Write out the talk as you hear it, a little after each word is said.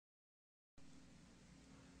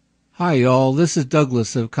Hi, y'all. This is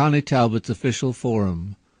Douglas of Connie Talbot's official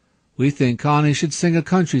forum. We think Connie should sing a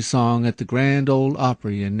country song at the Grand Ole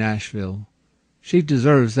Opry in Nashville. She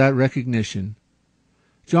deserves that recognition.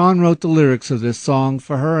 John wrote the lyrics of this song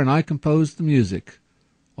for her, and I composed the music.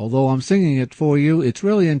 Although I'm singing it for you, it's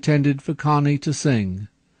really intended for Connie to sing.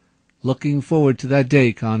 Looking forward to that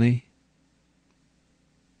day, Connie.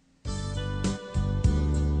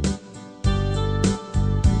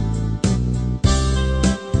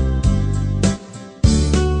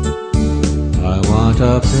 I want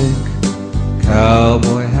a pink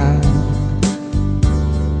cowboy hat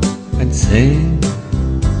and sing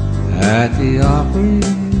at the Opry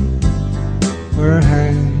where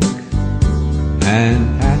Hank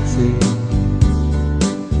and Patsy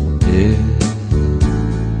did.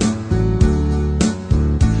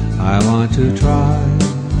 I want to try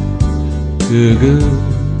Goo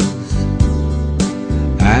Goos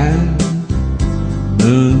and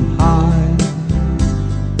moon pies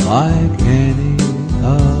like any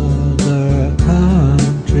other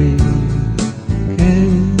country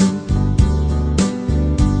kid,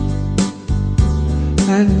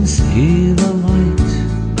 and see the light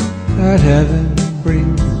that heaven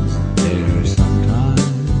brings there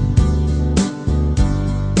sometimes.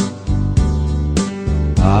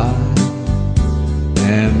 I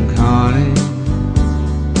am Connie,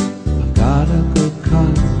 I've got a good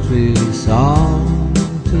country song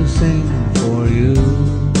to sing for you.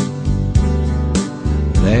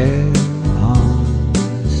 There on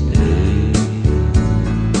the stage,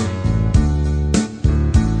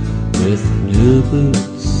 with new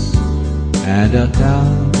boots and a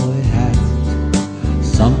cowboy hat,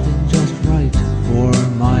 something just right for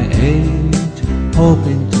my age,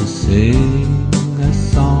 hoping to sing a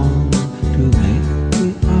song to make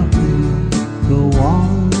the Opry go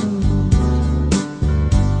wild.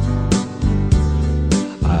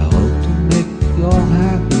 I hope to make you all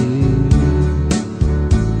happy.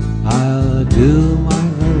 I'll do my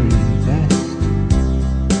very best.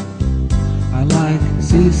 I like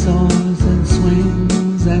seesaws and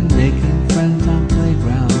swings and making friends on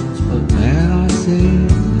playgrounds, but when I sing,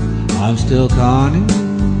 I'm still Connie.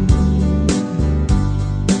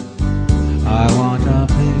 I want a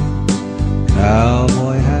pink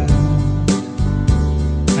cowboy hat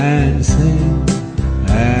and sing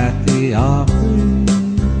at the Opry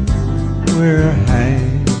where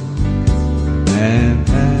Hank and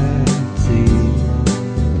Patsy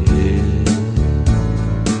did.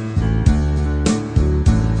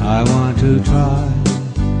 I want to try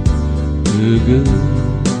Goo Goo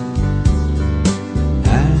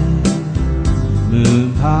and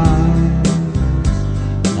moon pies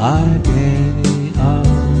like any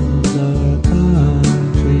other